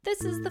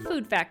This is the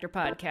Food Factor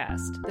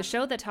Podcast, the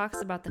show that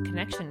talks about the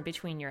connection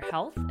between your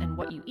health and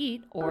what you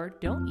eat or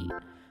don't eat.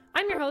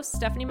 I'm your host,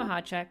 Stephanie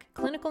Mahacek,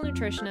 clinical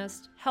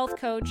nutritionist, health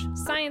coach,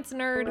 science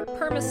nerd,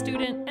 perma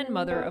student, and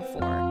mother of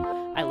 4.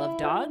 I love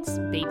dogs,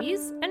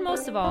 babies, and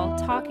most of all,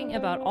 talking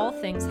about all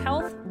things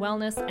health,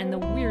 wellness, and the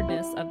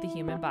weirdness of the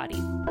human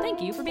body. Thank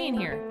you for being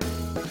here.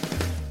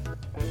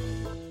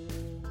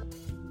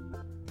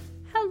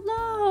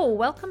 Hello,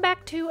 welcome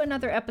back to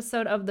another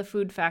episode of the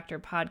Food Factor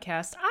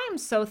Podcast. I am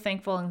so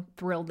thankful and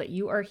thrilled that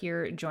you are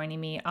here joining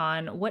me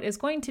on what is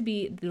going to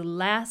be the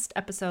last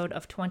episode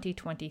of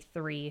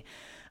 2023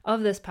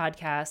 of this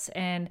podcast.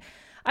 And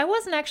I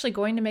wasn't actually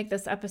going to make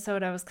this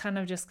episode. I was kind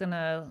of just going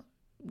to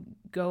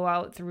go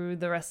out through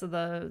the rest of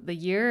the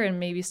year and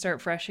maybe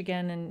start fresh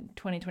again in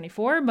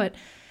 2024. But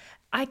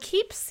I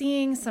keep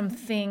seeing some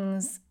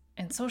things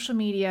and social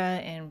media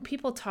and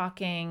people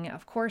talking,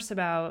 of course,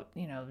 about,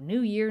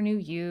 new year, new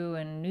you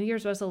and New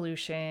Year's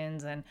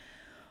resolutions and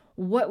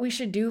what we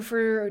should do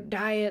for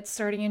diets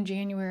starting in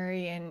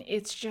January. And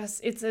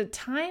it's a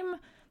time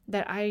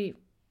that I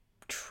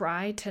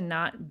try to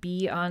not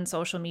be on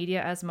social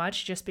media as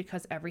much just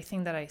because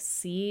everything that I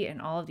see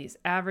and all of these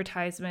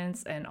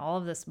advertisements and all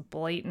of this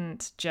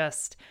blatant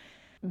just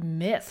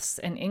myths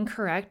and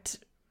incorrect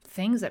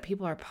things that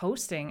people are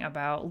posting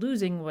about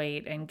losing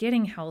weight and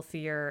getting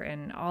healthier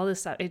and all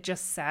this stuff, it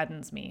just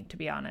saddens me, to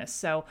be honest.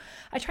 So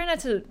I try not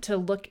to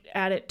look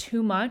at it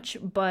too much,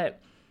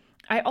 but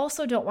I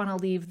also don't want to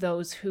leave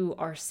those who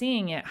are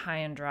seeing it high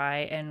and dry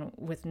and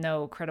with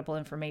no credible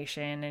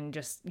information and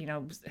just,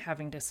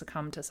 having to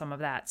succumb to some of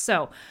that.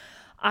 So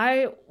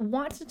I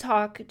want to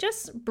talk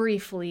just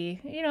briefly,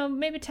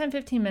 maybe 10,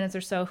 15 minutes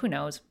or so, who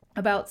knows,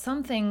 about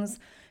some things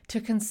to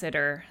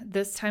consider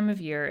this time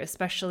of year,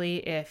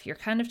 especially if you're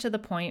kind of to the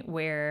point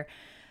where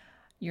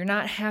you're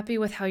not happy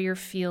with how you're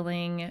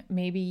feeling.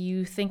 Maybe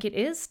you think it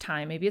is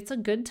time. Maybe it's a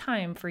good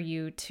time for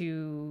you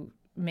to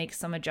make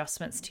some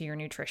adjustments to your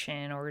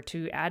nutrition or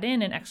to add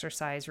in an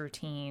exercise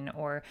routine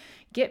or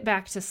get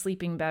back to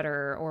sleeping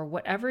better or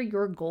whatever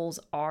your goals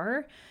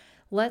are.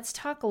 Let's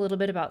talk a little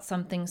bit about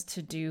some things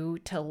to do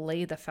to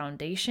lay the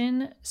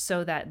foundation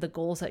so that the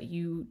goals that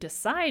you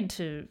decide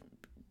to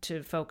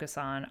focus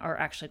on are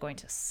actually going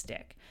to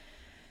stick.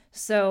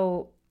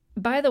 So,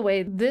 by the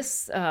way,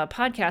 this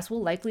podcast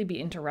will likely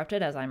be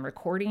interrupted as I'm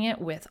recording it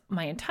with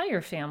my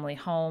entire family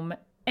home,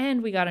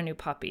 and we got a new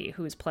puppy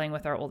who's playing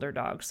with our older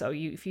dog. So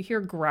if you hear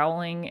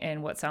growling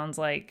and what sounds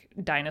like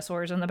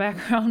dinosaurs in the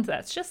background,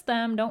 that's just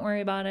them. Don't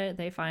worry about it.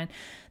 They fine.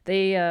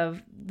 They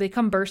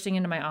come bursting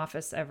into my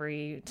office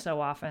every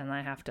so often, and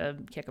I have to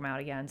kick them out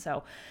again.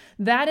 So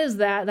that is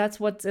that. That's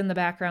what's in the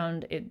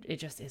background. It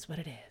just is what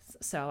it is.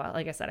 So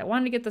like I said, I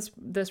wanted to get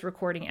this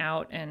recording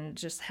out and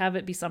just have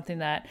it be something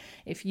that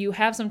if you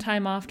have some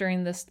time off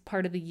during this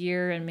part of the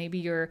year and maybe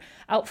you're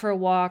out for a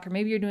walk or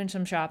maybe you're doing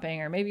some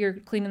shopping or maybe you're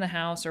cleaning the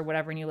house or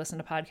whatever and you listen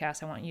to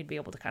podcasts, I want you to be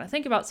able to kind of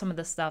think about some of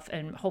this stuff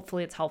and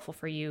hopefully it's helpful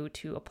for you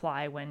to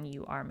apply when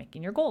you are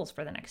making your goals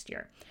for the next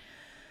year.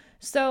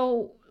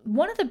 So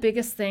one of the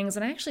biggest things,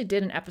 and I actually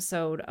did an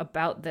episode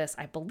about this,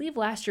 I believe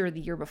last year or the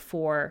year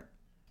before,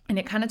 and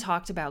it kind of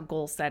talked about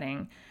goal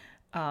setting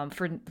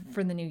for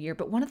the new year.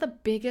 But one of the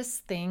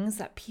biggest things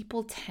that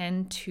people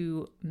tend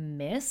to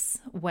miss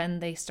when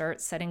they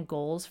start setting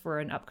goals for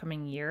an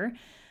upcoming year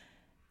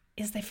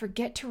is they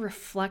forget to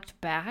reflect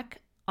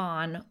back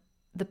on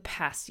the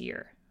past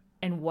year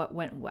and what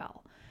went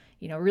well.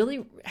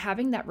 Really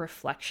having that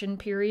reflection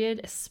period,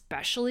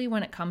 especially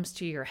when it comes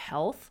to your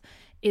health,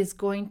 is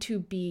going to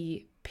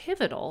be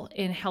pivotal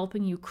in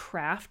helping you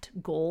craft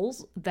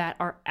goals that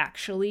are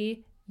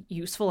actually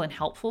useful and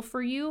helpful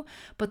for you,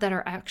 but that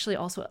are actually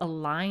also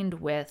aligned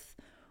with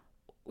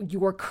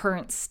your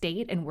current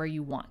state and where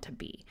you want to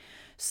be.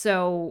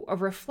 So a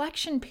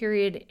reflection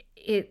period,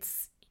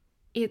 it's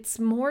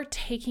more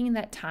taking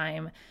that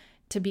time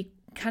to be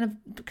kind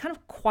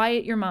of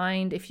quiet your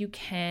mind if you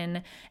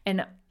can.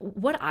 And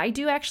what I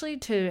do actually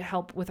to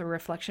help with a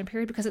reflection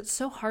period, because it's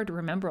so hard to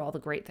remember all the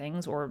great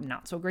things or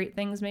not so great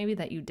things maybe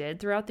that you did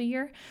throughout the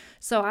year.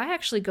 So I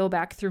actually go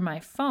back through my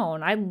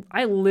phone.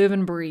 I live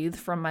and breathe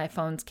from my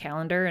phone's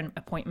calendar and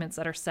appointments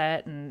that are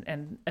set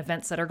and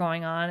events that are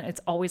going on.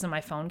 It's always in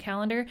my phone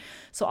calendar.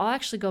 So I'll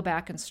actually go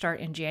back and start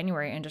in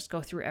January and just go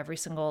through every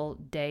single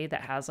day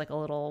that has like a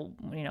little,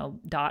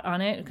 dot on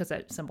it because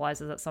it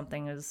symbolizes that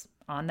something is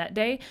on that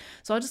day.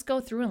 So I'll just go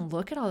through and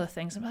look at all the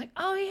things and be like,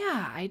 oh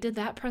yeah, I did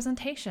that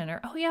presentation, or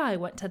oh yeah, I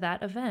went to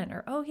that event,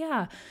 or oh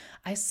yeah,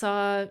 I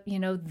saw,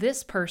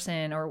 this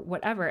person or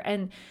whatever.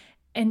 And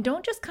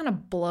don't just kind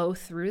of blow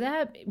through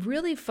that.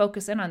 Really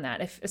focus in on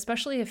that,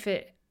 especially if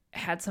it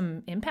had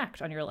some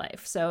impact on your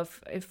life. So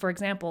if, for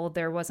example,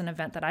 there was an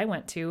event that I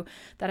went to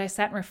that I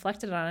sat and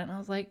reflected on it and I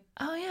was like,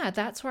 oh yeah,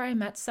 that's where I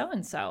met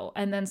so-and-so.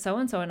 And then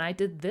so-and-so and I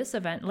did this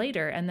event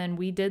later. And then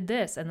we did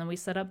this. And then we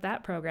set up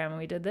that program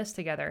and we did this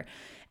together.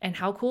 And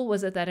how cool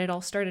was it that it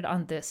all started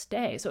on this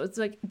day? So it's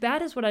like,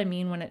 that is what I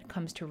mean when it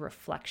comes to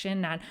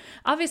reflection. Now,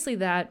 obviously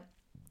that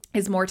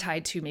is more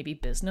tied to maybe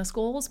business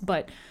goals,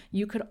 but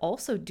you could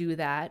also do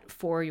that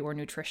for your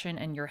nutrition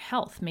and your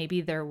health.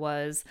 Maybe there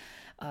was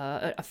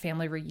a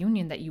family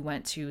reunion that you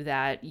went to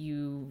that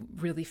you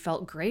really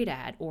felt great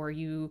at, or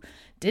you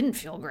didn't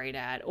feel great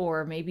at,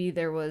 or maybe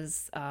there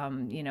was,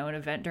 an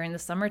event during the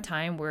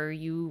summertime where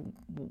you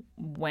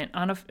went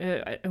on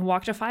and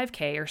walked a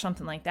 5K or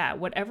something like that.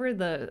 Whatever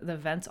the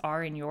events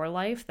are in your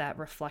life that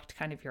reflect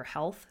kind of your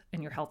health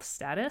and your health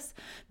status.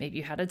 Maybe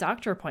you had a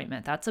doctor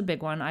appointment. That's a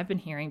big one. I've been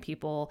hearing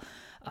people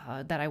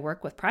that I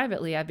work with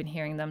privately, I've been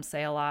hearing them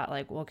say a lot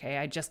like, okay,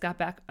 I just got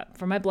back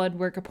from my blood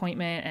work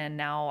appointment and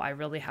now I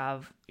really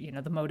have,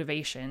 the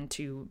motivation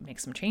to make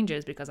some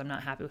changes because I'm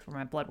not happy with where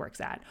my blood work's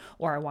at,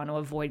 or I want to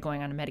avoid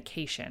going on a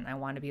medication. I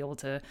want to be able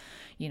to,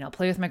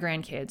 play with my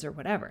grandkids or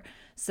whatever.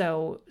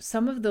 So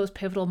some of those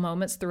pivotal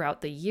moments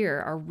throughout the year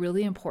are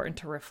really important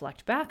to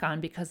reflect back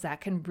on, because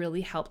that can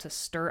really help to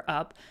stir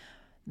up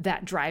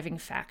that driving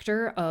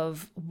factor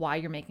of why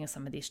you're making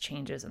some of these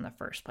changes in the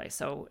first place.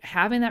 So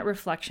having that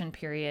reflection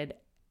period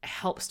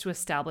helps to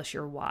establish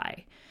your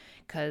why.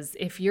 Because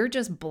if you're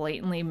just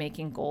blatantly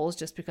making goals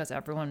just because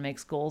everyone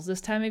makes goals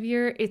this time of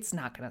year, it's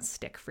not going to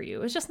stick for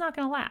you. It's just not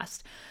going to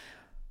last.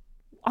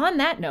 On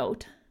that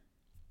note,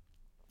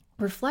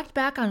 reflect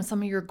back on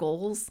some of your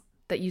goals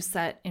that you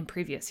set in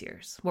previous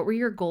years. What were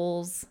your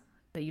goals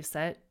that you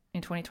set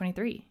in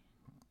 2023?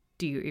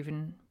 Do you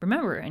even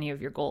remember any of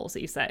your goals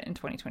that you set in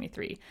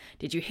 2023?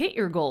 Did you hit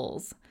your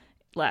goals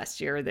last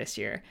year or this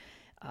year?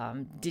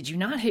 Did you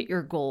not hit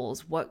your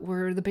goals? What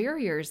were the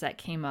barriers that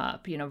came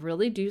up?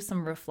 Really do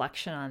some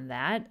reflection on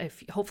that.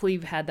 Hopefully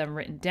you've had them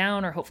written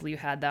down, or hopefully you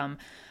had them,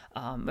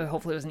 or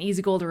hopefully it was an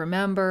easy goal to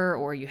remember,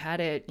 or you had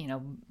it,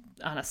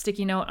 on a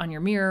sticky note on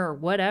your mirror or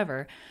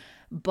whatever.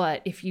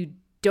 But if you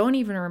don't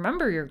even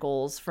remember your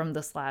goals from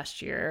this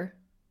last year,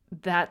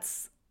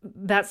 that's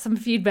some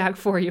feedback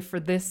for you for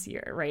this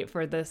year, right?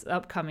 For this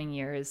upcoming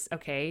year is,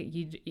 okay,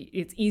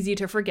 it's easy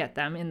to forget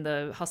them in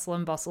the hustle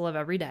and bustle of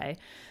every day.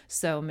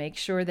 So make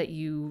sure that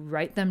you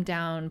write them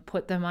down,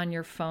 put them on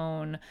your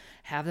phone,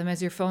 have them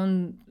as your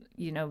phone,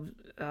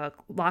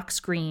 lock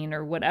screen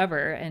or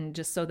whatever. And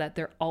just so that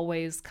they're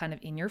always kind of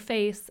in your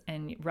face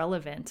and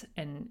relevant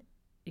and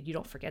you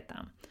don't forget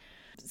them.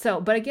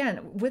 So, but again,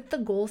 with the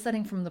goal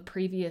setting from the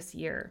previous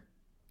year,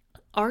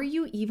 are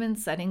you even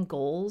setting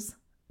goals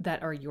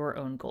that are your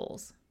own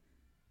goals?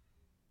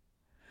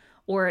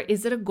 Or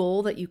is it a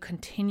goal that you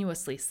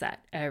continuously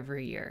set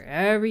every year?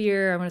 Every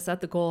year, I'm going to set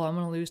the goal, I'm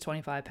going to lose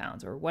 25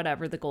 pounds or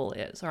whatever the goal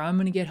is, or I'm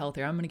going to get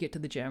healthier, I'm going to get to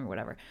the gym or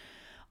whatever.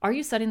 Are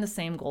you setting the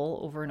same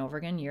goal over and over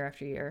again, year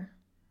after year?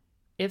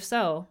 If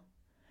so,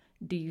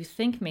 do you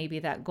think maybe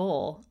that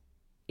goal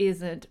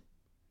isn't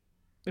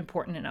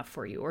important enough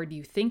for you? Or do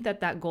you think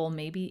that goal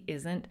maybe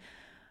isn't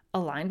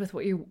aligned with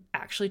what you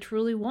actually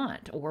truly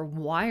want? Or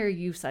why are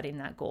you setting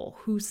that goal?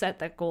 Who set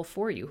that goal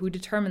for you? Who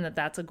determined that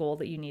that's a goal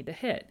that you need to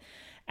hit?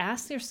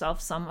 Ask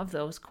yourself some of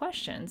those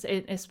questions,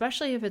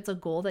 especially if it's a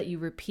goal that you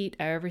repeat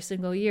every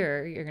single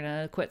year. You're going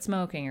to quit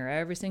smoking, or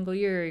every single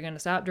year you're going to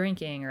stop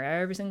drinking, or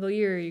every single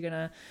year you're going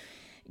to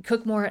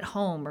cook more at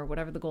home, or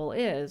whatever the goal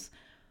is.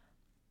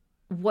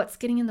 What's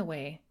getting in the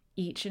way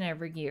each and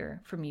every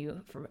year from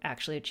you from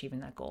actually achieving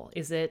that goal?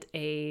 Is it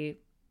a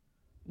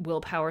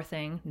willpower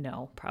thing?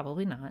 No,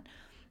 probably not.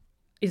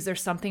 Is there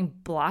something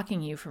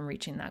blocking you from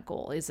reaching that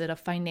goal? Is it a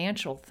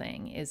financial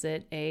thing? Is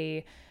it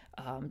a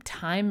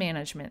time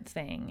management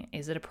thing?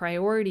 Is it a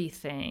priority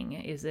thing?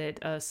 Is it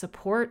a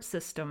support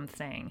system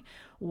thing?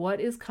 What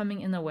is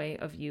coming in the way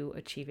of you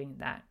achieving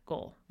that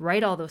goal?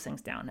 Write all those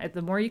things down.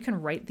 The more you can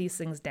write these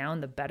things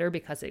down, the better,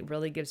 because it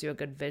really gives you a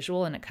good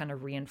visual and it kind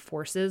of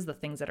reinforces the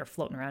things that are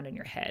floating around in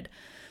your head.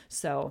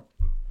 So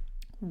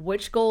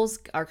which goals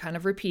are kind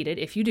of repeated?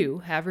 If you do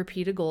have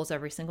repeated goals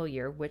every single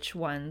year, which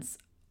ones,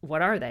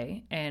 what are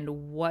they?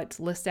 And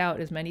list out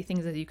as many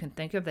things as you can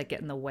think of that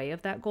get in the way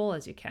of that goal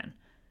as you can.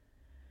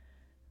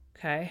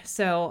 Okay,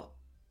 so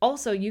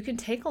also you can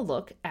take a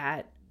look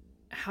at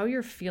how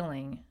you're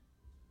feeling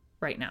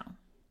right now.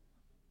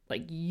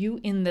 Like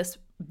you in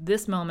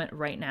this moment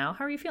right now,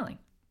 how are you feeling?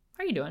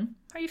 How are you doing?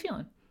 How are you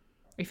feeling?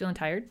 Are you feeling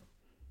tired?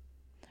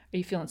 Are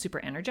you feeling super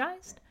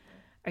energized?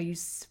 Are you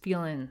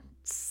feeling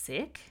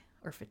sick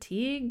or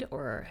fatigued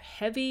or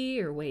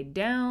heavy or weighed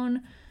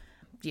down?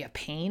 Do you have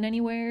pain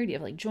anywhere? Do you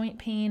have like joint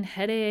pain,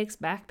 headaches,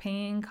 back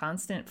pain,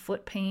 constant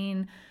foot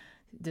pain?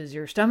 Does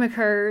your stomach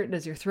hurt?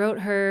 Does your throat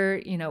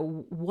hurt?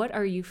 What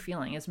are you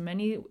feeling? As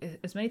many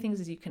things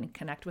as you can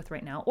connect with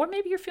right now. Or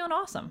maybe you're feeling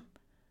awesome.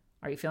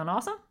 Are you feeling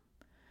awesome?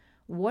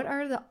 What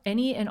are the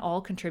any and all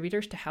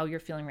contributors to how you're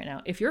feeling right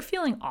now? If you're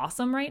feeling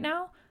awesome right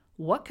now,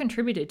 what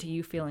contributed to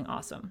you feeling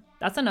awesome?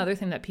 That's another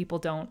thing that people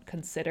don't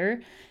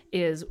consider,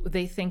 is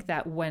they think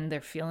that when they're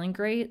feeling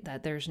great,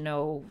 that there's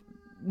no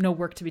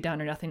work to be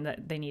done or nothing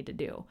that they need to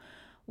do,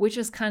 which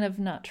is kind of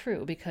not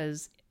true,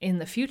 because in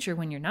the future,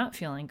 when you're not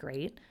feeling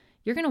great,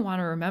 you're going to want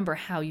to remember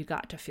how you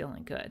got to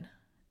feeling good.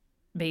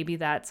 Maybe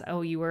that's,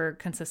 oh, you were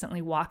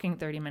consistently walking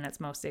 30 minutes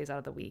most days out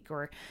of the week,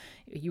 or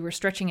you were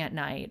stretching at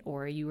night,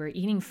 or you were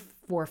eating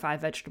 4 or 5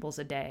 vegetables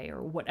a day,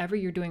 or whatever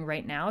you're doing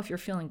right now. If you're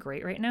feeling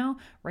great right now,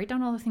 write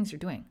down all the things you're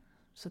doing.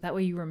 So that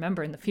way you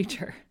remember in the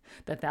future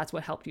that that's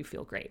what helped you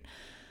feel great.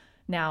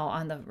 Now,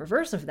 on the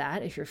reverse of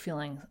that, if you're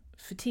feeling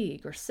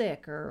fatigue or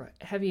sick or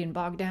heavy and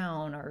bogged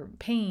down or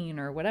pain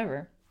or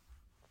whatever,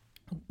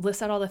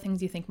 list out all the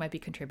things you think might be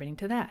contributing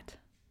to that.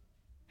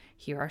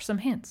 Here are some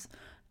hints.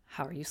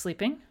 How are you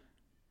sleeping?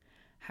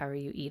 How are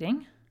you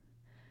eating?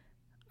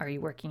 Are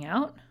you working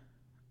out?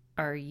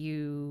 Are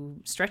you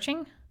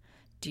stretching?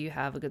 Do you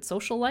have a good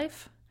social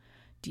life?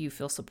 Do you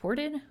feel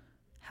supported?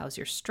 How's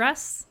your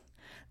stress?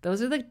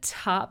 Those are the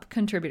top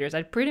contributors.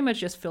 I pretty much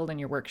just filled in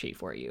your worksheet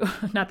for you.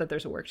 Not that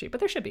there's a worksheet, but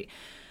there should be.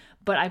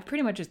 But I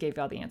pretty much just gave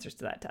you all the answers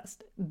to that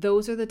test.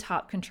 Those are the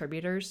top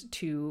contributors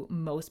to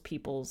most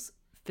people's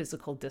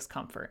physical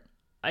discomfort.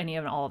 Any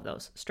and all of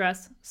those: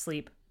 stress,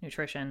 sleep,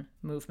 nutrition,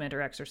 movement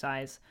or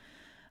exercise,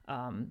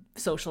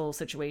 social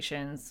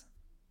situations,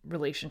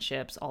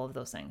 relationships, all of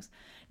those things.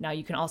 Now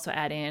you can also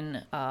add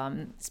in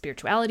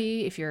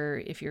spirituality. If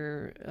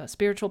you're a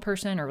spiritual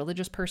person or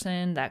religious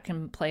person, that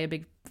can play a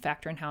big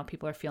factor in how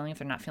people are feeling if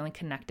they're not feeling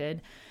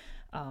connected.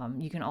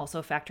 You can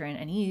also factor in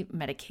any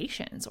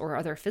medications or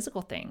other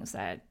physical things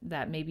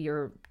that maybe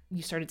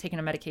you started taking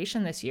a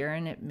medication this year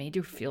and it made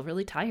you feel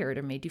really tired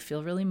or made you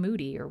feel really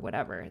moody or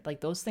whatever.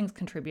 Like those things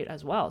contribute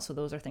as well. So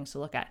those are things to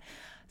look at.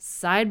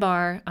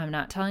 Sidebar, I'm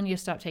not telling you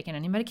to stop taking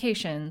any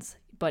medications,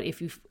 but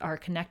if you are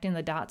connecting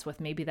the dots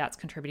with maybe that's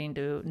contributing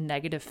to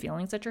negative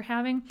feelings that you're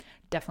having,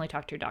 definitely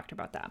talk to your doctor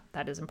about that.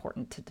 That is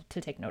important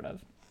to take note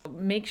of.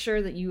 Make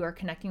sure that you are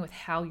connecting with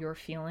how you're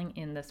feeling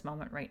in this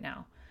moment right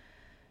now.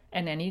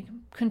 And any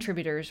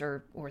contributors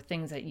or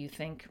things that you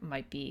think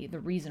might be the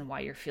reason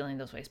why you're feeling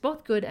those ways,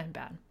 both good and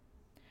bad.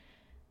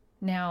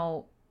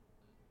 Now,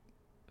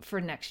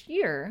 for next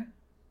year,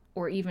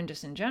 or even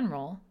just in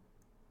general,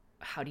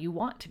 how do you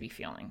want to be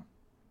feeling?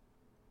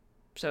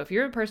 So if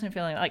you're a person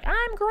feeling like,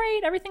 I'm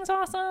great, everything's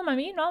awesome, I'm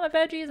eating all my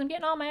veggies, I'm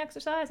getting all my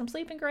exercise, I'm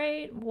sleeping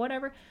great,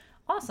 whatever,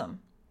 awesome.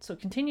 So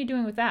continue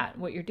doing with that,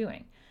 what you're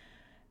doing.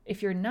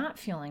 If you're not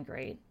feeling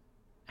great,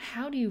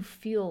 how do you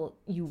feel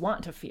you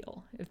want to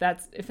feel? If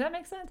that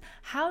makes sense,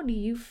 how do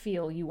you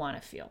feel you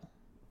want to feel?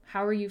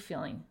 How are you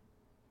feeling?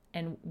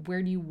 And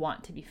where do you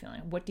want to be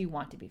feeling? What do you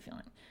want to be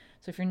feeling?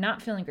 So if you're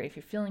not feeling great, if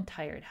you're feeling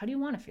tired, how do you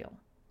want to feel?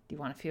 Do you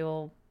want to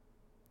feel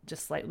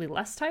just slightly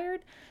less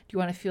tired? Do you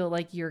want to feel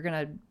like you're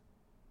going to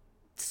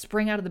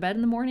spring out of the bed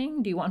in the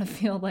morning? Do you want to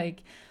feel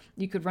like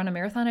you could run a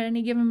marathon at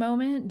any given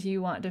moment? Do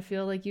you want to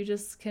feel like you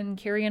just can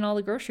carry in all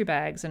the grocery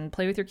bags and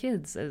play with your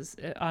kids as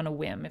on a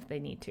whim if they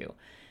need to?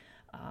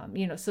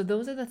 So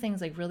those are the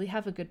things, like really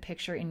have a good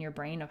picture in your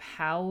brain of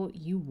how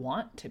you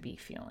want to be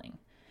feeling.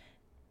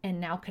 And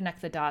now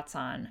connect the dots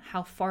on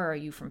how far are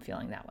you from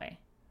feeling that way?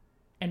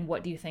 And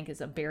what do you think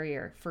is a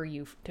barrier for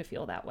you to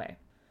feel that way?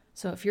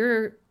 So if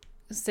you're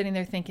sitting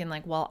there thinking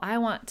like, well, I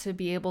want to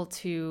be able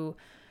to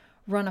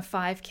run a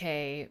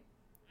 5K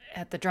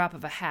at the drop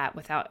of a hat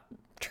without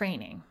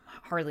training,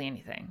 hardly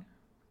anything.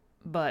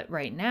 But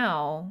right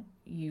now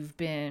you've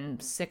been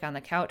sick on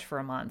the couch for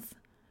a month.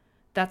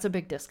 That's a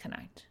big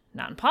disconnect.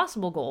 Not an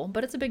impossible goal,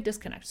 but it's a big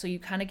disconnect. So you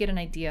kind of get an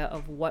idea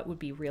of what would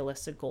be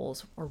realistic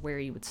goals or where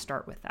you would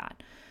start with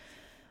that.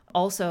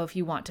 Also, if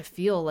you want to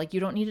feel like you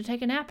don't need to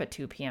take a nap at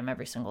 2 p.m.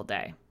 every single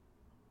day,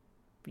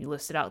 you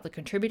listed out the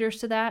contributors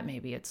to that.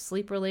 Maybe it's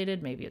sleep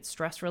related, maybe it's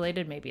stress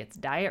related, maybe it's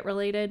diet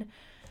related,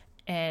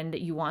 and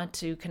you want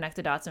to connect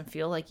the dots and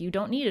feel like you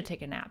don't need to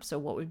take a nap. So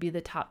what would be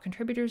the top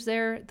contributors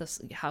there?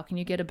 How can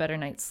you get a better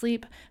night's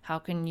sleep? How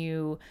can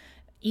you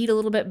eat a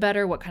little bit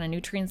better? What kind of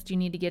nutrients do you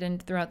need to get in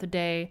throughout the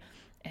day?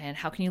 And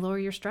how can you lower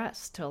your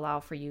stress to allow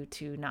for you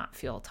to not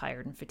feel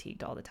tired and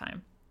fatigued all the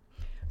time?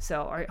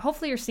 So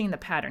hopefully you're seeing the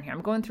pattern here.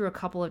 I'm going through a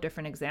couple of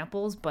different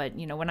examples, but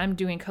when I'm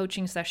doing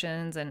coaching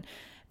sessions and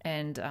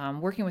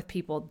working with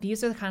people,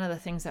 these are the kind of the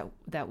things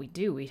that we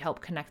do. We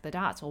help connect the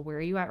dots. Well, where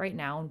are you at right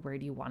now and where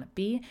do you want to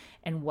be?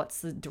 And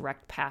what's the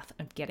direct path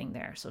of getting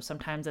there? So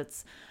sometimes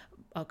it's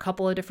a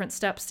couple of different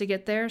steps to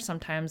get there.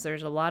 Sometimes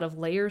there's a lot of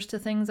layers to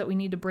things that we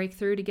need to break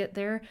through to get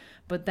there.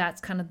 But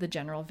that's kind of the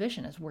general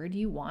vision, is where do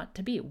you want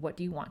to be? What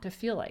do you want to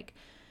feel like?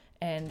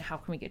 And how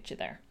can we get you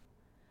there?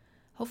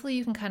 Hopefully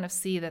you can kind of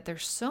see that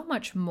there's so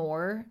much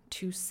more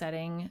to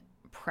setting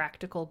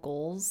practical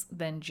goals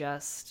than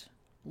just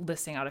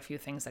listing out a few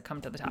things that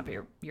come to the top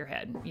of your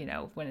head.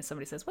 When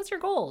somebody says, what's your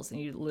goals? And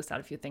you list out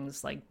a few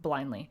things like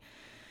blindly.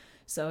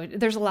 So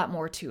there's a lot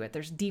more to it.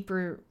 There's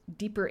deeper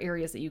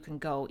areas that you can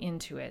go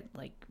into it,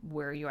 like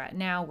where are you at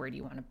now? Where do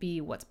you want to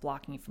be? What's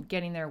blocking you from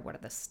getting there? What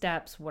are the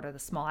steps? What are the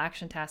small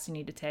action tasks you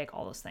need to take?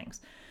 All those things.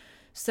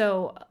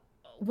 So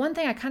one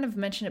thing, I kind of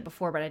mentioned it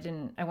before, but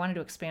I wanted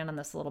to expand on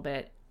this a little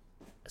bit.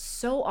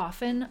 So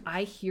often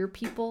I hear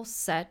people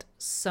set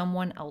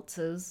someone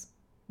else's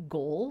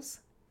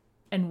goals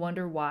and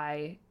wonder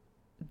why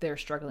they're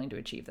struggling to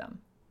achieve them.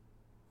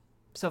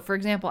 So for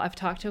example, I've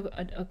talked to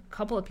a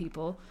couple of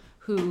people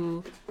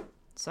who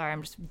Sorry,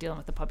 I'm just dealing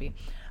with the puppy.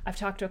 I've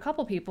talked to a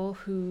couple people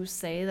who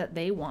say that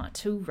they want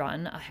to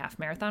run a half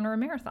marathon or a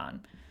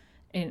marathon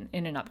in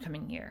an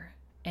upcoming year.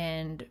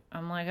 And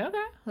I'm like, okay,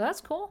 well,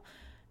 that's cool.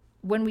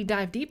 When we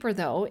dive deeper,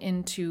 though,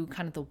 into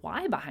kind of the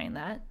why behind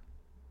that,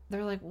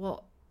 they're like,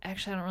 well,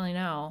 actually, I don't really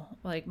know.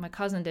 Like, my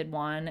cousin did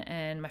one,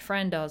 and my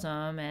friend does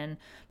them, and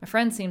my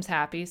friend seems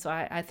happy, so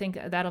I think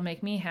that'll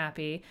make me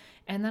happy.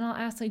 And then I'll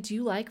ask, like, do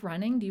you like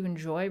running? Do you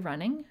enjoy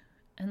running?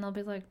 And they'll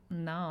be like,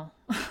 no,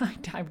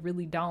 I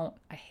really don't.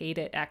 I hate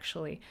it,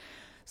 actually.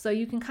 So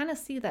you can kind of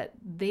see that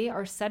they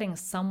are setting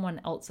someone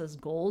else's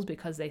goals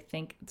because they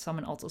think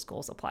someone else's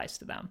goals applies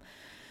to them.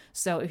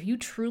 So if you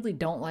truly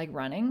don't like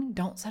running,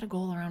 don't set a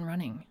goal around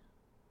running.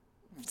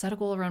 Set a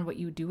goal around what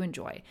you do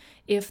enjoy.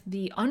 If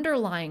the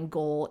underlying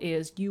goal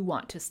is you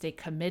want to stay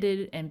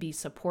committed and be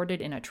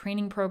supported in a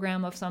training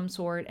program of some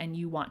sort, and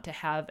you want to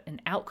have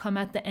an outcome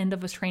at the end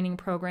of a training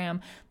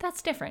program,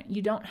 that's different.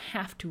 You don't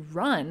have to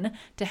run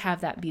to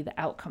have that be the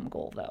outcome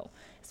goal, though,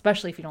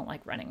 especially if you don't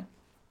like running.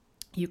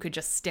 You could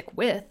just stick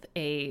with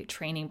a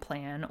training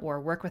plan or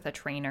work with a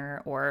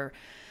trainer or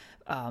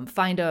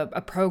find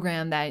a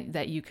program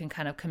that you can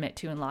kind of commit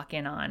to and lock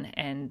in on,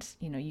 and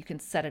you can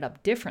set it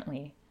up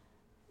differently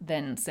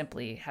than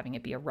simply having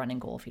it be a running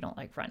goal if you don't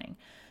like running.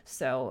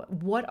 So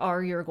what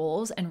are your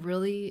goals? And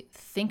really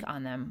think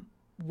on them.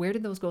 Where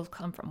did those goals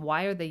come from?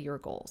 Why are they your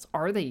goals?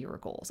 Are they your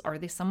goals? Are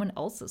they someone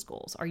else's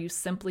goals? Are you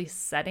simply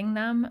setting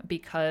them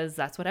because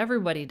that's what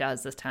everybody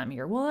does this time of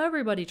year? Well,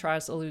 everybody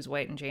tries to lose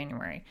weight in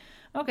January.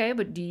 Okay,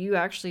 but do you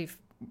actually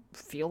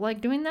feel like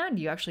doing that?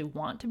 Do you actually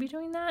want to be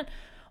doing that?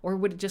 Or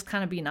would it just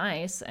kind of be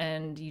nice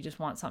and you just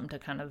want something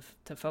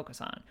to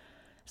focus on?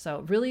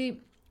 So really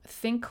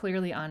think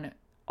clearly on,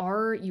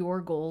 are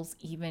your goals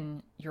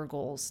even your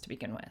goals to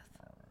begin with?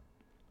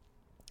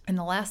 And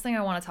the last thing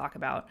I want to talk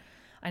about,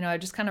 I know I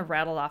just kind of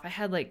rattled off. I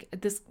had like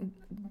this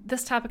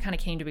topic kind of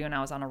came to me when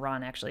I was on a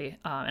run, actually.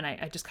 And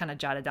I just kind of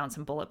jotted down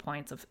some bullet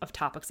points of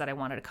topics that I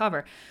wanted to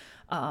cover.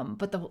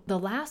 But the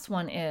last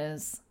one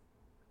is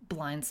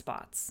blind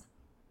spots.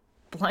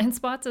 Blind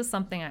spots is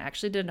something I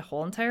actually did a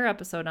whole entire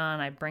episode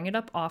on. I bring it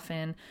up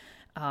often.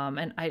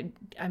 And I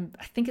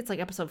think it's like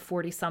episode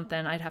 40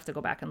 something. I'd have to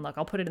go back and look.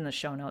 I'll put it in the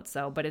show notes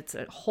though, but it's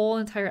a whole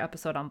entire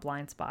episode on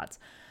blind spots.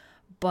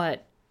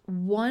 But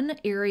one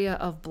area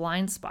of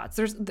blind spots,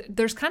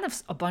 there's kind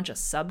of a bunch of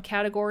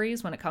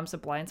subcategories when it comes to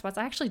blind spots.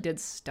 I actually did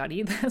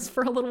study this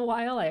for a little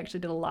while. I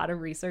actually did a lot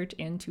of research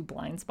into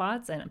blind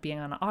spots and being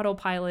on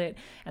autopilot.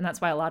 And that's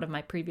why a lot of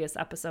my previous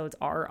episodes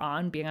are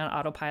on being on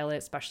autopilot,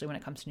 especially when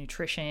it comes to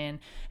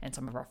nutrition and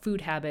some of our food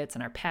habits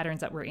and our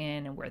patterns that we're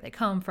in and where they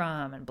come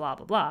from and blah,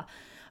 blah, blah.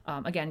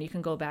 Again, you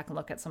can go back and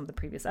look at some of the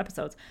previous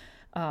episodes.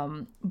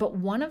 But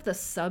one of the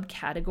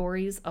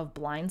subcategories of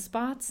blind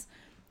spots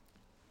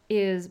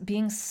is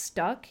being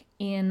stuck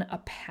in a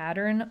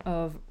pattern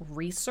of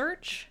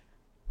research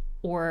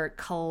or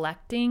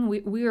collecting.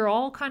 We are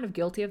all kind of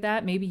guilty of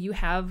that. Maybe you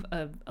have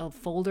a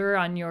folder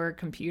on your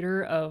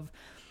computer of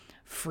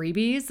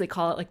freebies. They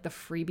call it like the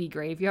freebie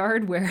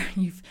graveyard, where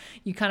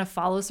you kind of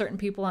follow certain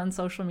people on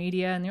social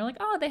media and you're like,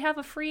 oh, they have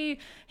a free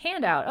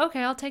handout.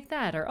 Okay, I'll take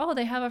that. Or, oh,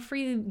 they have a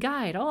free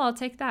guide. Oh, I'll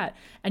take that.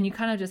 And you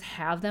kind of just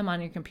have them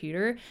on your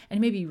computer and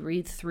maybe you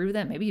read through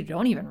them. Maybe you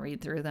don't even read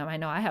through them. I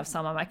know I have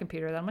some on my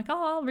computer that I'm like,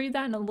 oh, I'll read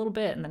that in a little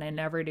bit. And then I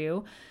never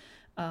do.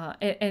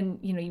 And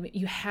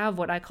you have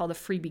what I call the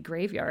freebie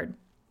graveyard,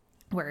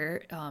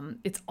 where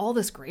it's all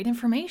this great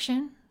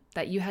information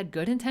that you had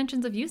good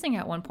intentions of using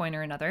at one point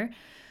or another,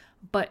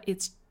 but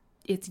it's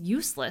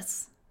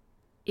useless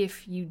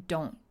if you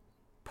don't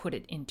put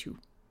it into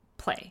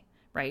play,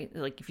 right?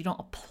 Like if you don't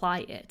apply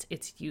it,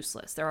 it's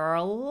useless. There are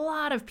a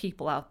lot of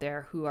people out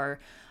there who are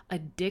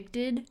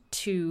addicted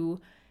to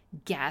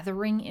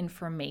gathering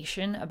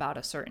information about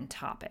a certain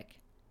topic,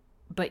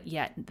 but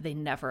yet they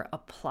never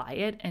apply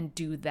it and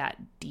do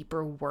that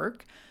deeper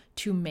work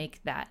to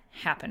make that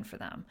happen for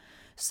them.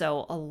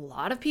 So a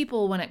lot of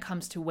people, when it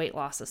comes to weight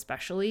loss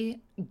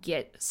especially,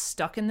 get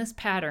stuck in this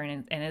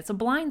pattern, and it's a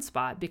blind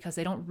spot because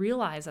they don't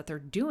realize that they're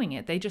doing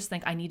it. They just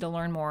think, I need to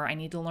learn more. I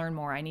need to learn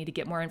more. I need to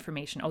get more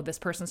information. Oh, this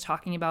person's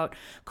talking about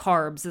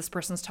carbs. This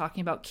person's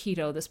talking about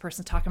keto. This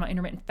person's talking about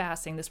intermittent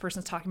fasting. This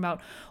person's talking about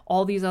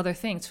all these other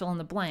things, fill in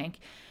the blank.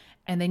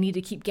 And they need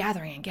to keep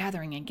gathering and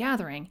gathering and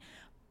gathering.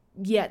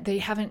 Yet they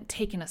haven't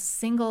taken a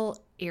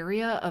single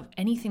area of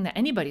anything that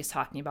anybody's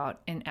talking about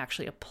and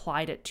actually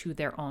applied it to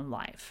their own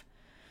life.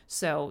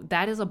 So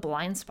that is a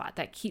blind spot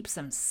that keeps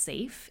them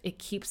safe. It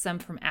keeps them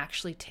from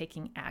actually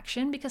taking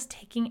action, because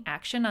taking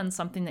action on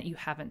something that you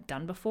haven't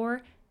done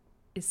before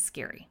is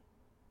scary.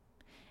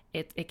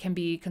 It can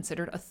be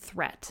considered a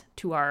threat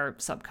to our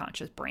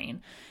subconscious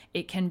brain.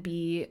 It can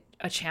be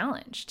a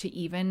challenge to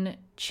even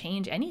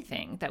change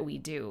anything that we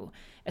do,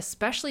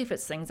 especially if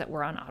it's things that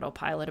we're on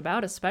autopilot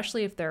about,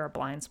 especially if there are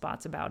blind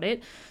spots about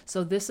it.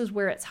 So this is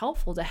where it's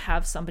helpful to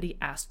have somebody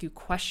ask you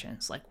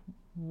questions like,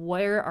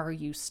 where are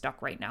you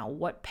stuck right now?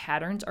 What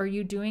patterns are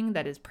you doing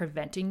that is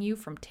preventing you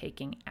from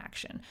taking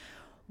action?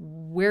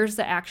 where's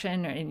the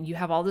action? And you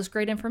have all this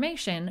great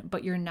information,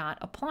 but you're not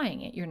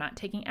applying it. You're not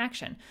taking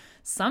action.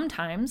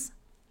 Sometimes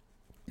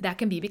that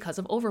can be because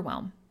of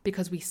overwhelm,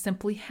 because we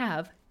simply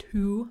have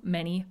too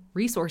many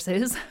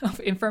resources of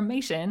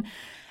information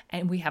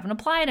and we haven't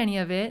applied any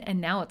of it. And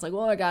now it's like,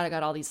 well, I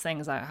got all these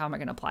things. How am I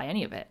going to apply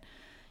any of it?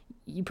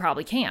 You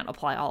probably can't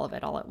apply all of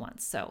it all at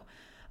once. So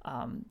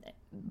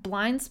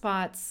blind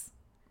spots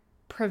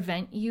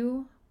prevent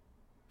you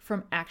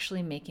from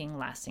actually making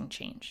lasting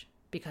change,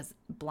 because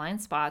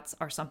blind spots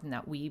are something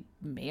that we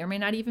may or may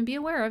not even be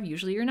aware of.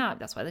 Usually you're not.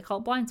 That's why they call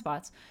it blind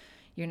spots.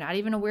 You're not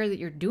even aware that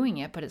you're doing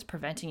it, but it's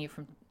preventing you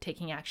from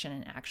taking action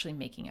and actually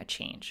making a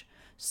change.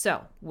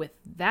 So with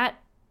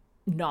that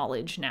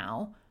knowledge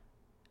now,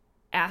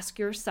 ask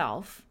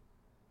yourself,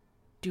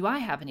 do I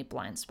have any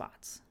blind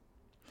spots?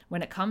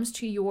 When it comes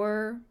to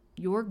your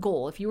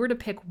goal, if you were to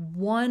pick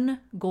one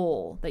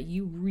goal that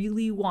you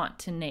really want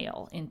to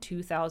nail in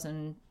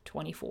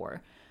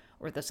 2024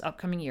 or this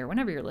upcoming year,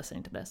 whenever you're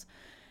listening to this,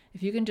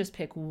 if you can just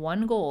pick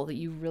one goal that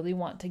you really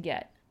want to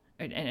get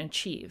and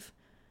achieve,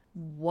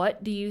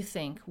 what do you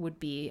think would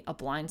be a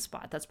blind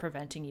spot that's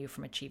preventing you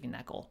from achieving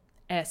that goal?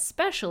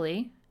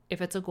 Especially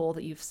if it's a goal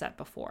that you've set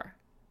before.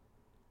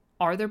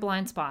 Are there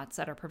blind spots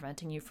that are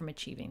preventing you from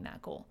achieving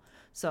that goal?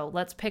 So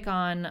let's pick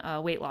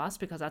on weight loss,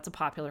 because that's a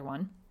popular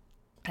one.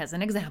 As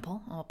an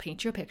example, I'll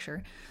paint you a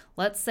picture.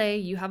 Let's say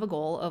you have a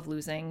goal of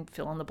losing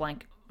fill in the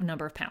blank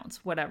number of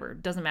pounds, whatever.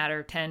 Doesn't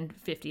matter, 10,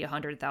 50,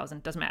 100,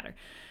 1,000, doesn't matter.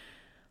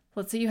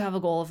 Let's say you have a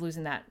goal of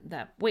losing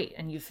that weight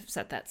and you've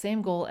set that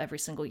same goal every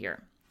single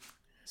year.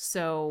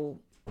 So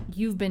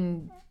you've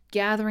been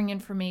gathering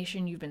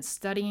information, you've been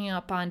studying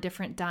up on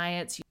different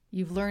diets,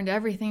 you've learned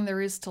everything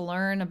there is to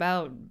learn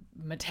about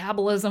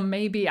metabolism,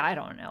 maybe, I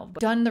don't know.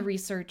 But done the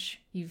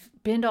research, you've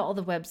been to all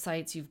the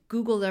websites, you've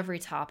Googled every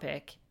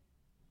topic.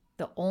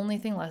 The only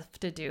thing left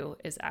to do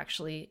is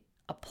actually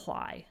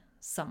apply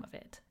some of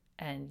it,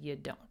 and you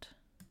don't.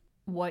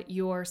 What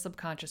your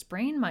subconscious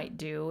brain might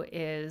do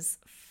is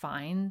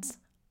find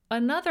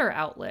another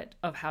outlet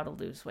of how to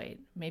lose weight.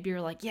 Maybe you're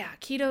like, yeah,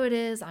 keto it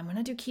is. I'm going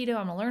to do keto.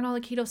 I'm going to learn all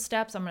the keto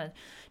steps. I'm going to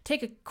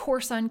take a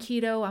course on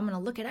keto. I'm going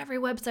to look at every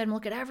website and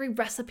look at every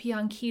recipe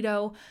on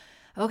keto.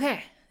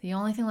 Okay, the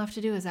only thing left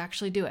to do is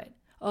actually do it.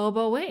 Oh,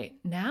 but wait,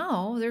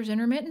 now there's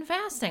intermittent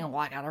fasting.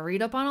 Well, I got to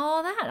read up on all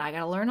of that. I got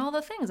to learn all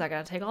the things. I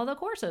got to take all the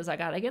courses. I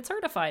got to get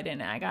certified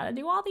in it. I got to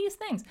do all these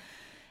things.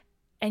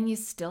 And you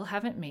still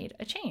haven't made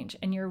a change.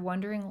 And you're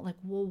wondering, like,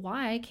 well,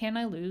 why can't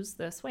I lose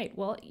this weight?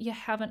 Well, you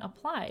haven't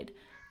applied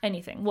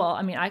anything. Well,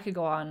 I mean, I could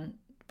go on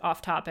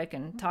off topic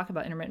and talk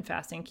about intermittent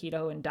fasting,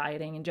 keto, and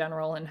dieting in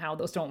general and how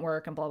those don't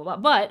work and blah, blah, blah.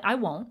 But I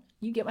won't.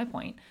 You get my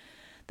point.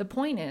 The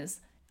point is,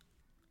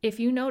 if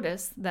you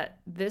notice that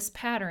this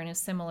pattern is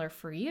similar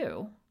for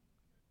you,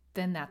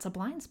 then that's a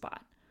blind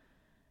spot.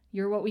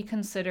 You're what we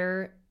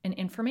consider an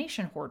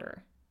information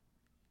hoarder.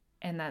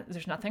 And that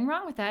there's nothing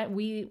wrong with that.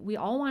 We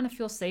all want to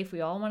feel safe.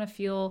 We all want to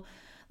feel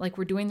like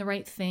we're doing the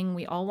right thing.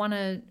 We all want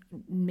to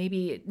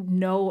maybe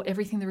know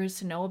everything there is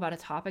to know about a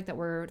topic that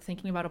we're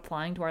thinking about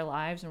applying to our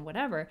lives and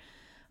whatever.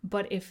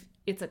 But if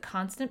it's a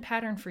constant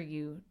pattern for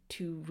you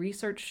to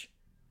research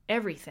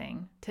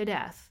everything to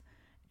death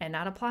and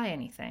not apply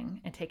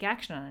anything and take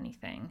action on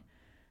anything,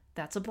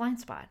 that's a blind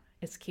spot.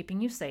 It's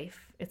keeping you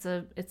safe. It's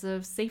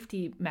a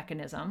safety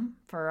mechanism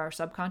for our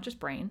subconscious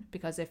brain,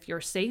 because if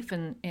you're safe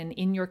and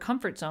in your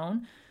comfort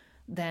zone,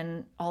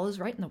 then all is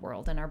right in the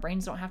world and our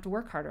brains don't have to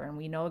work harder and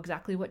we know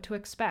exactly what to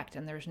expect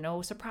and there's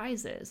no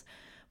surprises.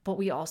 But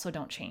we also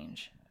don't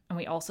change, and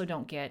we also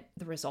don't get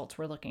the results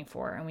we're looking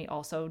for, and we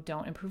also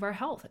don't improve our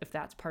health if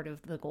that's part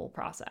of the goal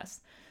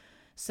process.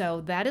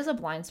 So that is a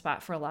blind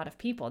spot for a lot of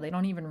people. They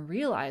don't even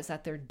realize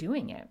that they're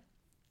doing it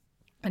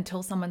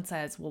until someone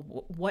says,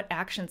 well, what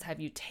actions have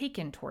you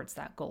taken towards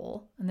that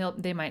goal? And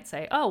they might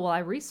say, oh, well, I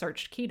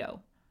researched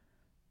keto.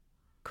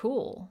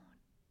 Cool.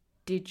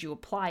 Did you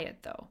apply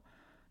it though?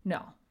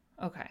 No.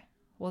 Okay.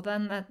 Well,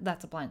 then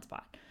that's a blind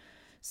spot.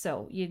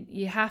 So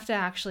you have to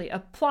actually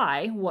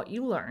apply what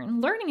you learn.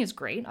 Learning is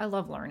great. I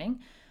love learning.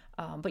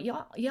 But you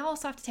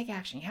also have to take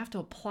action. You have to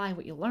apply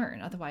what you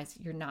learn. Otherwise,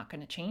 you're not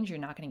going to change. You're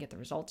not going to get the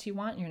results you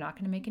want. You're not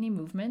going to make any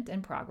movement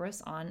and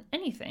progress on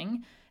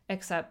anything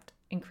except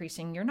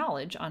increasing your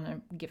knowledge on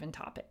a given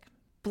topic.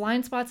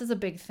 Blind spots is a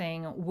big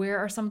thing. Where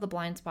are some of the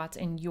blind spots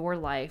in your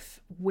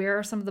life? Where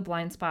are some of the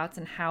blind spots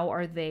and how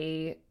are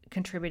they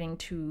contributing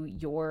to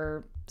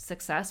your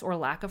success or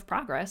lack of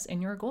progress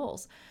in your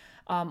goals?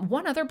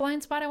 One other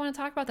blind spot I want to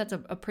talk about that's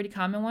a pretty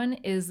common one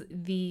is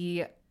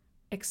the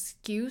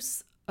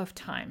excuse of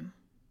time.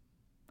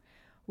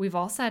 We've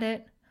all said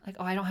it, like,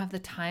 oh, I don't have the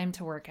time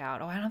to work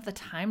out. Oh, I don't have the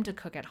time to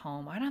cook at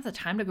home. I don't have the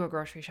time to go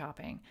grocery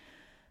shopping.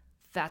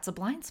 That's a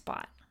blind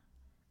spot.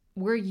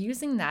 We're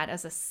using that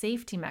as a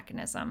safety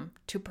mechanism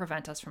to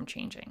prevent us from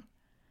changing.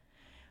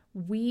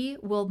 We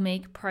will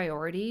make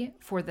priority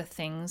for the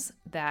things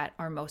that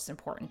are most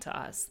important to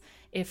us.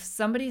 If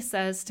somebody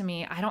says to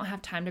me, I don't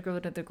have time to go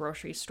to the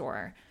grocery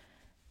store,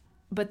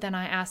 but then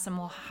I ask them,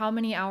 well, how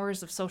many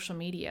hours of social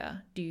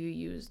media do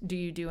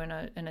you do in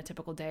a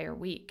typical day or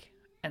week?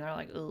 and they're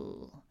like,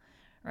 ooh,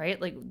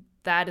 right? Like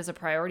that is a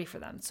priority for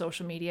them.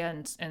 Social media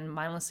and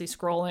mindlessly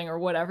scrolling or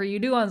whatever you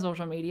do on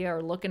social media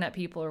or looking at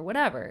people or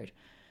whatever,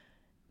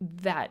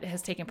 that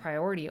has taken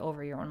priority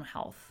over your own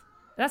health.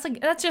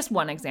 That's just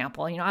one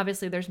example.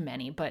 Obviously there's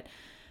many, but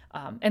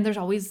and there's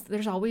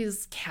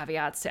always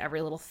caveats to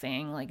every little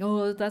thing. Like,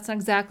 oh, that's not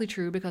exactly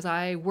true because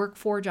I work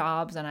 4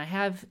 jobs and I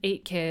have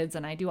 8 kids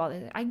and I do all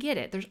that. I get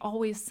it. There's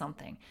always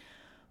something,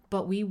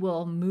 but we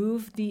will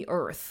move the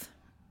earth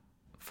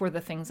for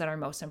the things that are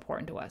most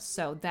important to us.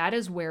 So that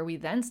is where we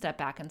then step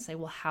back and say,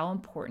 well, how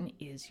important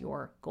is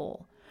your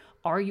goal?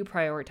 Are you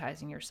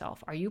prioritizing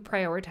yourself? Are you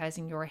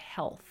prioritizing your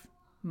health?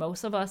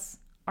 Most of us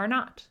are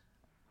not,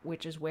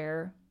 which is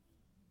where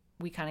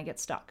we kind of get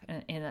stuck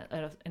in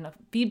a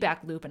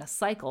feedback loop, in a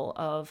cycle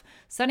of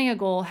setting a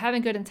goal,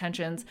 having good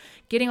intentions,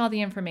 getting all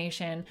the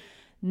information,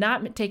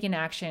 not taking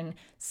action,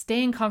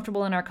 staying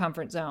comfortable in our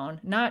comfort zone,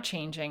 not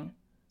changing.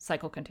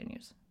 Cycle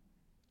continues.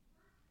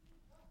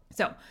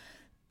 So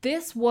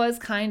this was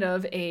kind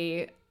of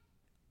a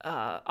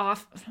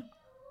off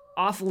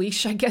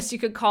leash, I guess you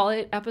could call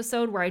it,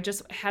 episode where I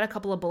just had a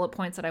couple of bullet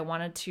points that I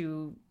wanted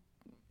to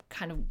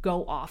kind of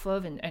go off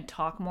of and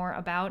talk more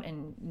about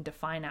and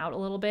define out a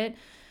little bit.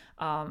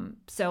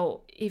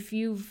 So if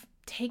you've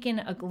taken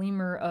a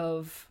glimmer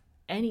of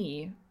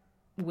any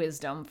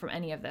wisdom from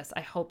any of this,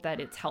 I hope that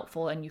it's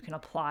helpful and you can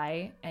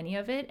apply any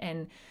of it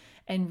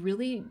and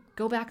really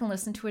go back and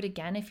listen to it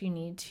again. If you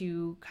need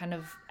to kind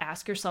of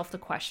ask yourself the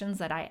questions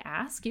that I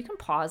ask, you can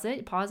pause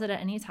it at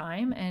any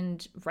time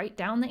and write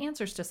down the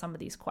answers to some of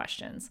these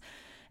questions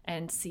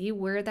and see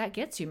where that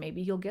gets you.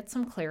 Maybe you'll get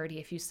some clarity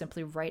if you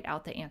simply write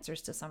out the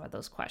answers to some of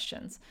those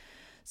questions.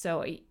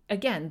 So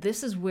again,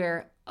 this is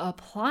where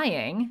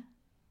applying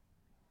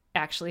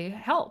actually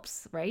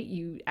helps, right?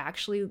 You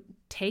actually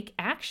take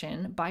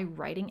action by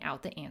writing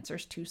out the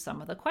answers to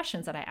some of the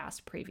questions that I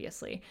asked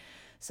previously.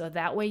 So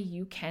that way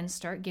you can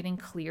start getting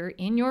clear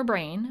in your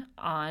brain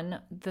on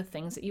the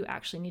things that you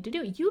actually need to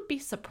do. You'd be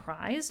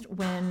surprised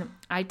when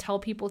I tell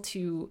people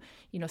to,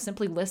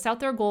 simply list out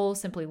their goals,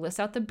 simply list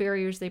out the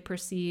barriers they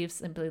perceive,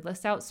 simply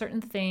list out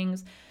certain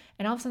things.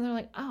 And all of a sudden they're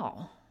like,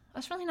 oh,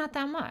 that's really not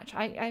that much.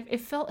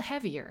 It felt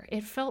heavier.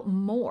 It felt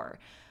more.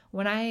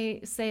 When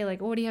I say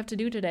like, oh, what do you have to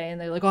do today? And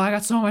they're like, oh, I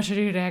got so much to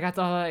do today.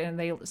 And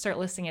they start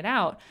listing it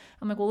out.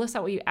 I'm like, well, list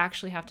out what you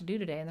actually have to do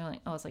today. And they're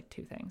like, oh, it's like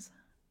 2 things.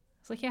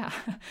 It's like, yeah,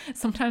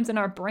 sometimes in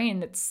our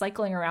brain, it's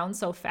cycling around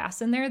so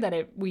fast in there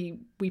that we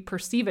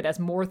perceive it as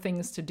more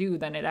things to do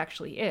than it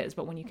actually is.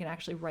 But when you can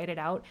actually write it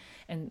out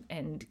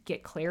and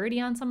get clarity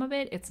on some of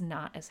it, it's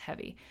not as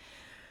heavy.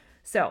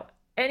 So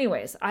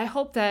anyways, I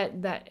hope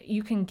that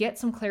you can get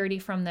some clarity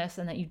from this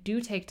and that you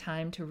do take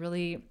time to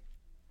really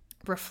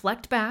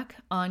reflect back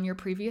on your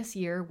previous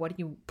year. What are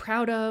you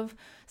proud of?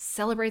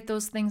 Celebrate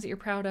those things that you're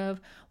proud of.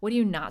 What are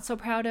you not so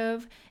proud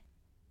of?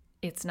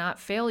 It's not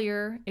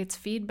failure, it's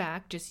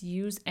feedback. Just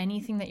use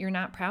anything that you're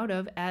not proud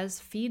of as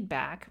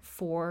feedback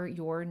for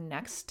your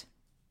next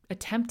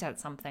attempt at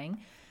something.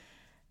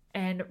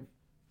 And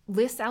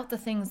list out the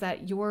things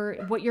that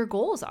what your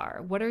goals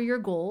are. What are your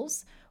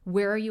goals?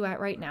 Where are you at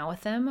right now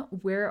with them?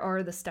 Where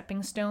are the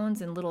stepping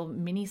stones and little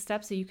mini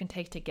steps that you can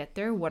take to get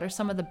there? What are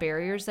some of the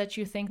barriers that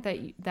you think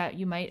that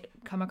you might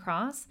come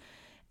across?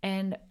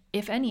 And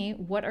if any,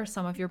 what are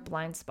some of your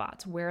blind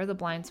spots? Where are the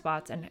blind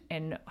spots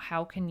and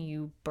how can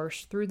you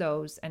burst through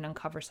those and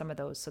uncover some of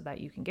those so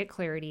that you can get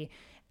clarity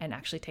and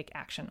actually take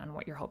action on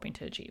what you're hoping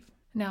to achieve?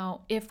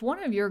 Now, if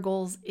one of your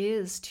goals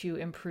is to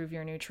improve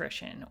your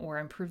nutrition or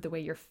improve the way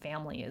your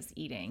family is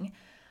eating,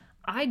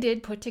 I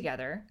did put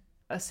together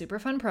a super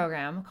fun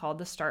program called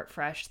the Start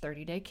Fresh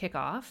 30-Day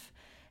Kickoff.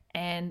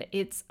 And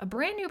it's a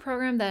brand new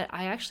program that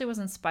I actually was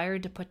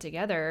inspired to put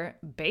together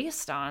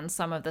based on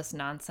some of this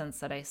nonsense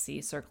that I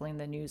see circling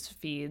the news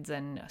feeds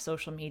and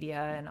social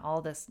media and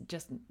all this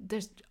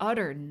there's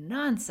utter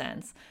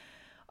nonsense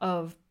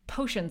of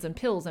potions and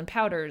pills and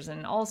powders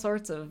and all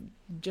sorts of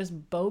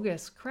just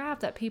bogus crap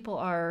that people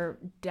are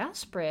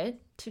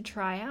desperate to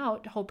try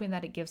out, hoping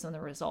that it gives them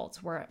the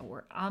results.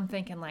 Where I'm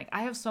thinking like,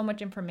 I have so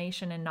much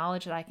information and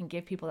knowledge that I can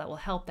give people that will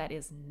help. That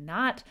is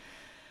not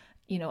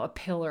a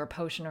pill or a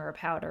potion or a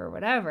powder or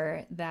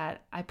whatever,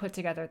 that I put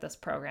together this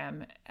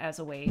program as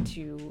a way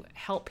to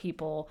help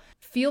people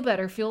feel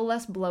better, feel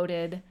less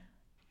bloated.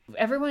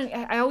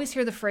 I always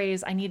hear the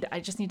phrase, I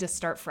just need to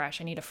start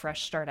fresh. I need a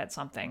fresh start at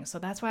something. So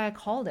that's why I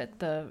called it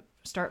the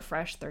Start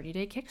Fresh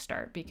 30-Day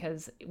Kickstart,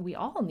 because we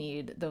all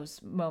need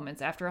those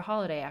moments after a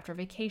holiday, after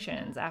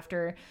vacations,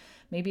 after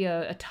maybe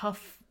a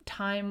tough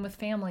time with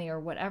family or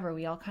whatever.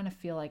 We all kind of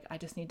feel like I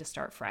just need to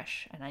start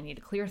fresh and I need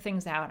to clear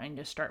things out. I need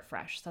to start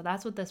fresh. So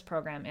that's what this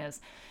program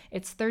is.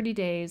 It's 30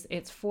 days.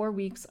 It's 4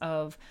 weeks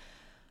of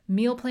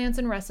meal plans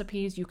and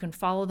recipes. You can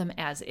follow them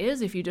as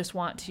is if you just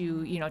want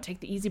to,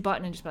 take the easy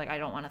button and just be like, I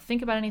don't want to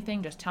think about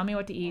anything. Just tell me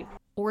what to eat.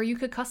 Or you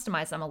could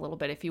customize them a little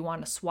bit if you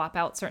want to swap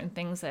out certain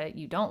things that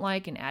you don't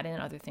like and add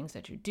in other things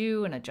that you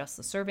do and adjust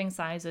the serving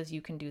sizes.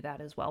 You can do that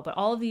as well. But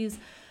all of these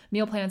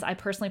meal plans I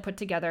personally put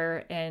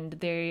together, and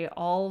they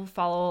all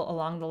follow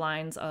along the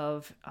lines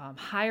of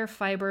higher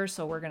fiber.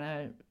 So we're going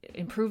to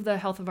improve the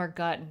health of our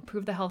gut,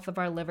 improve the health of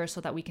our liver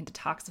so that we can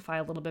detoxify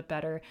a little bit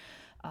better.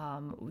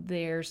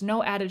 There's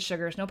no added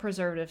sugars, no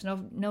preservatives,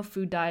 no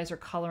food dyes or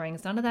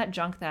colorings, none of that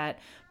junk that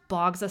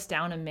bogs us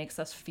down and makes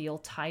us feel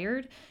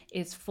tired.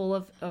 It's full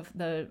of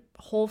the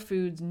whole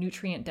foods,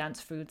 nutrient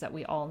dense foods that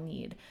we all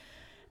need.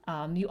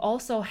 You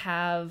also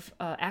have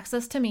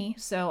access to me.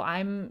 So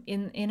I'm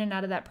in and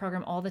out of that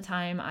program all the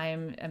time.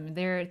 I'm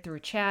there through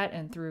chat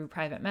and through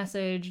private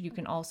message. You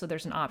can also,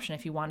 there's an option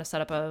if you want to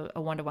set up a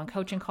one-to-one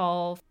coaching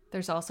call.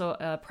 There's also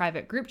a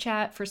private group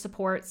chat for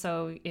support.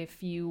 So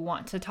if you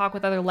want to talk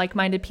with other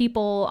like-minded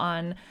people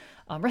on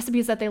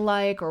recipes that they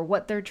like or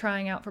what they're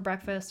trying out for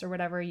breakfast or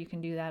whatever, you can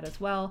do that as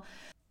well.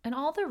 And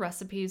all the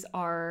recipes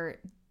are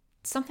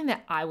something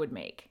that I would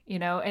make,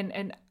 and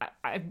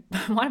I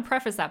want to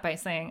preface that by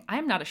saying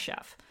I'm not a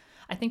chef.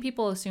 I think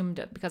people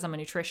assumed because I'm a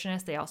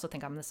nutritionist, they also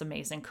think I'm this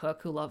amazing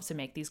cook who loves to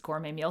make these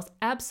gourmet meals.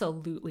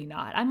 Absolutely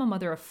not. I'm a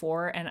mother of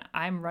 4 and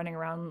I'm running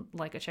around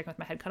like a chicken with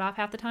my head cut off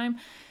half the time.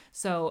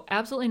 So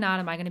absolutely not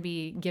am I going to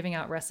be giving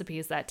out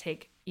recipes that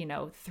take,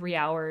 3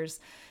 hours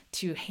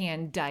to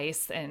hand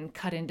dice and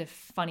cut into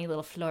funny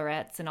little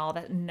florets and all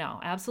that. No,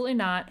 absolutely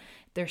not.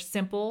 They're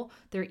simple,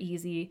 they're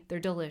easy, they're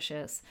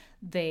delicious.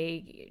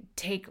 They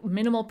take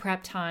minimal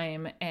prep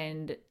time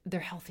and they're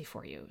healthy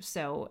for you.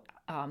 So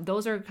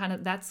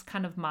that's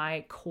kind of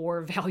my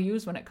core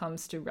values when it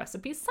comes to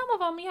recipes. Some of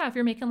them, if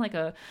you're making like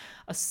a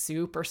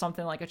soup or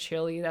something like a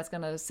chili that's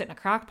going to sit in a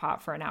crock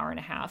pot for an hour and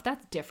a half,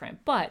 that's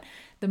different. But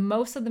the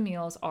most of the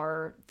meals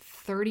are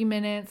 30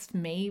 minutes,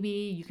 maybe.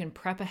 You can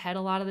prep ahead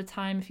a lot of the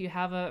time if you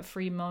have a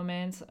free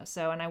moment.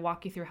 And I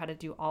walk you through how to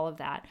do all of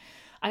that.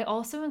 I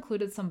also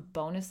included some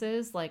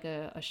bonuses like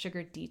a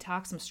sugar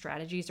detox, some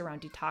strategies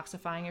around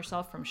detoxifying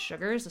yourself from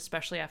sugars,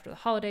 especially after the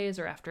holidays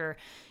or after,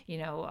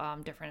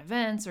 different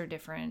events or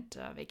different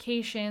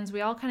vacations. We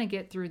all kind of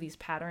get through these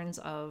patterns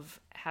of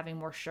having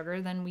more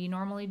sugar than we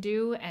normally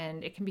do.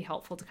 And it can be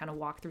helpful to kind of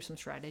walk through some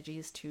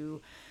strategies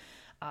to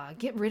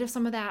get rid of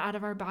some of that out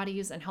of our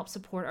bodies and help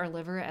support our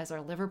liver as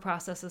our liver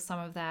processes some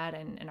of that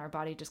and our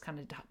body just kind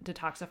of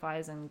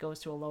detoxifies and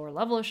goes to a lower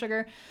level of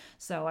sugar.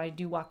 So I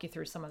do walk you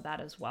through some of that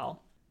as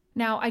well.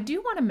 Now, I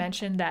do want to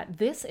mention that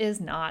this is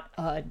not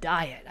a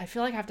diet. I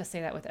feel like I have to say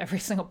that with every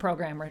single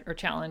program or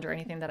challenge or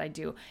anything that I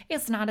do.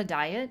 It's not a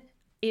diet.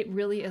 It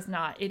really is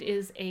not. It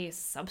is a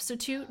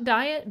substitute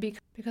diet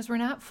because we're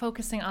not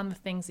focusing on the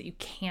things that you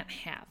can't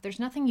have. There's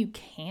nothing you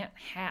can't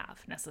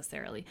have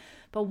necessarily.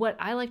 But what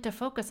I like to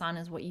focus on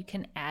is what you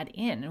can add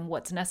in and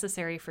what's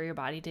necessary for your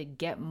body to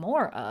get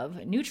more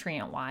of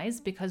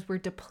nutrient-wise, because we're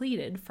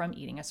depleted from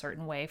eating a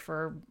certain way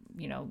for,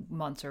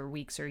 months or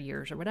weeks or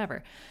years or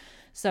whatever.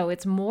 So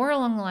it's more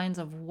along the lines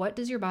of what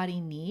does your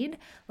body need?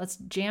 Let's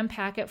jam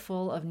pack it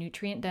full of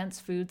nutrient-dense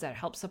foods that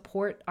help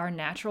support our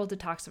natural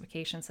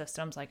detoxification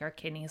systems like our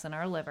kidneys and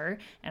our liver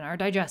and our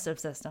digestive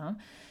system.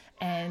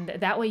 And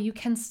that way you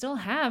can still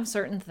have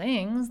certain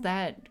things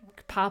that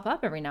pop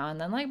up every now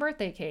and then, like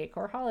birthday cake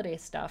or holiday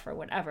stuff or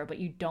whatever, but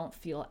you don't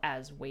feel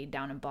as weighed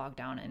down and bogged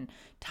down and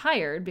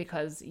tired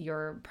because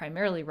you're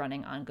primarily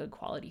running on good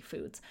quality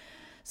foods.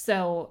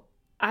 So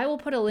I will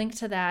put a link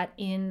to that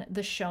in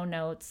the show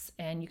notes,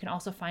 and you can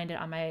also find it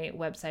on my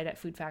website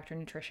at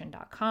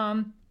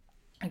foodfactornutrition.com.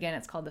 Again,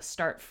 it's called the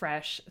Start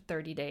Fresh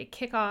 30-Day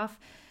Kickoff,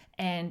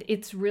 and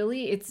it's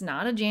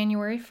not a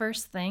January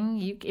 1st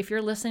thing. If you're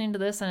listening to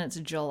this and it's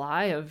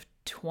July of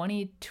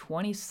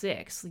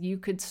 2026, you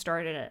could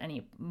start it at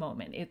any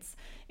moment.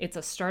 It's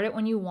a start it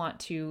when you want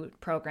to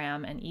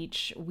program, and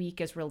each week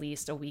is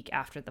released a week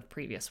after the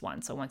previous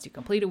one. So once you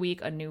complete a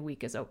week, a new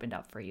week is opened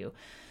up for you.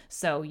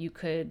 So you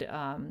could,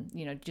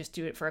 just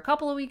do it for a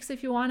couple of weeks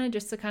if you wanted,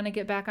 just to kind of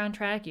get back on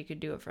track. You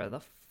could do it for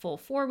the full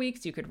 4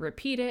 weeks. You could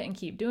repeat it and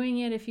keep doing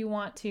it if you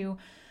want to.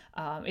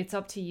 It's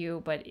up to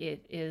you, but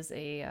it is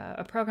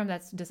a program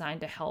that's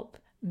designed to help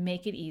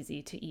make it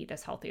easy to eat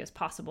as healthy as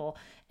possible.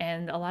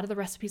 And a lot of the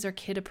recipes are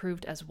kid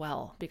approved as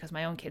well, because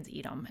my own kids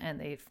eat them and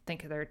they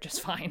think they're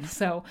just fine.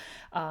 So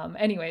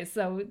anyways,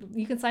 so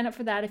you can sign up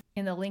for that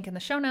in the link in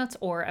the show notes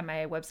or at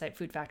my website,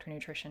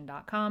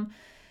 foodfactornutrition.com.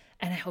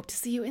 And I hope to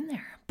see you in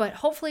there. But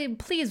hopefully,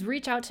 please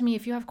reach out to me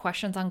if you have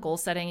questions on goal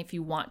setting, if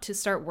you want to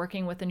start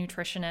working with a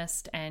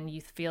nutritionist and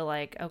you feel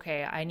like,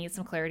 okay, I need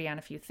some clarity on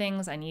a few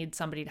things. I need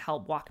somebody to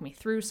help walk me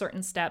through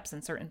certain steps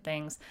and certain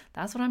things.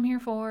 That's what I'm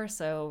here for.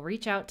 So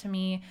reach out to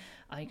me.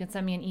 You can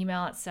send me an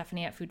email at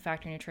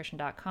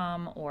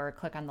stephanie@foodfactornutrition.com or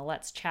click on the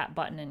Let's Chat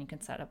button and you can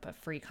set up a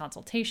free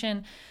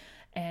consultation.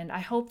 And I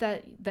hope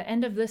that the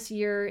end of this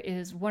year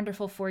is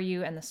wonderful for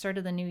you and the start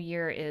of the new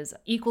year is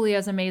equally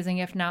as amazing,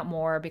 if not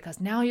more, because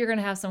now you're going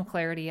to have some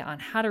clarity on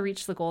how to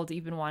reach the goals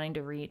you've been wanting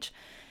to reach.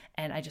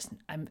 And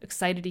I'm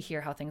excited to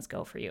hear how things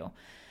go for you.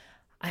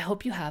 I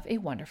hope you have a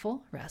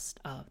wonderful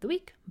rest of the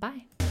week.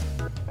 Bye.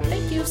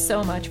 Thank you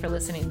so much for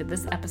listening to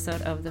this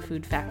episode of the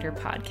Food Factor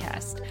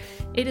podcast.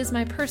 It is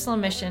my personal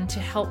mission to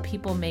help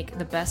people make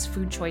the best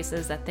food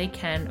choices that they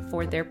can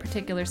for their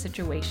particular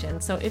situation.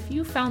 So if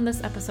you found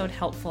this episode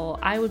helpful,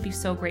 I would be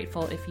so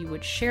grateful if you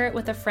would share it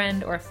with a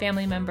friend or a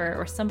family member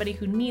or somebody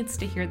who needs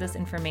to hear this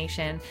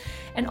information.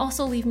 And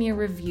also leave me a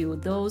review.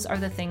 Those are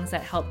the things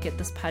that help get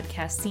this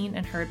podcast seen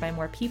and heard by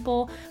more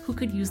people who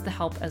could use the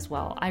help as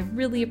well. I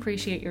really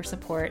appreciate your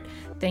support.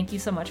 Thank you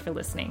so much for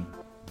listening.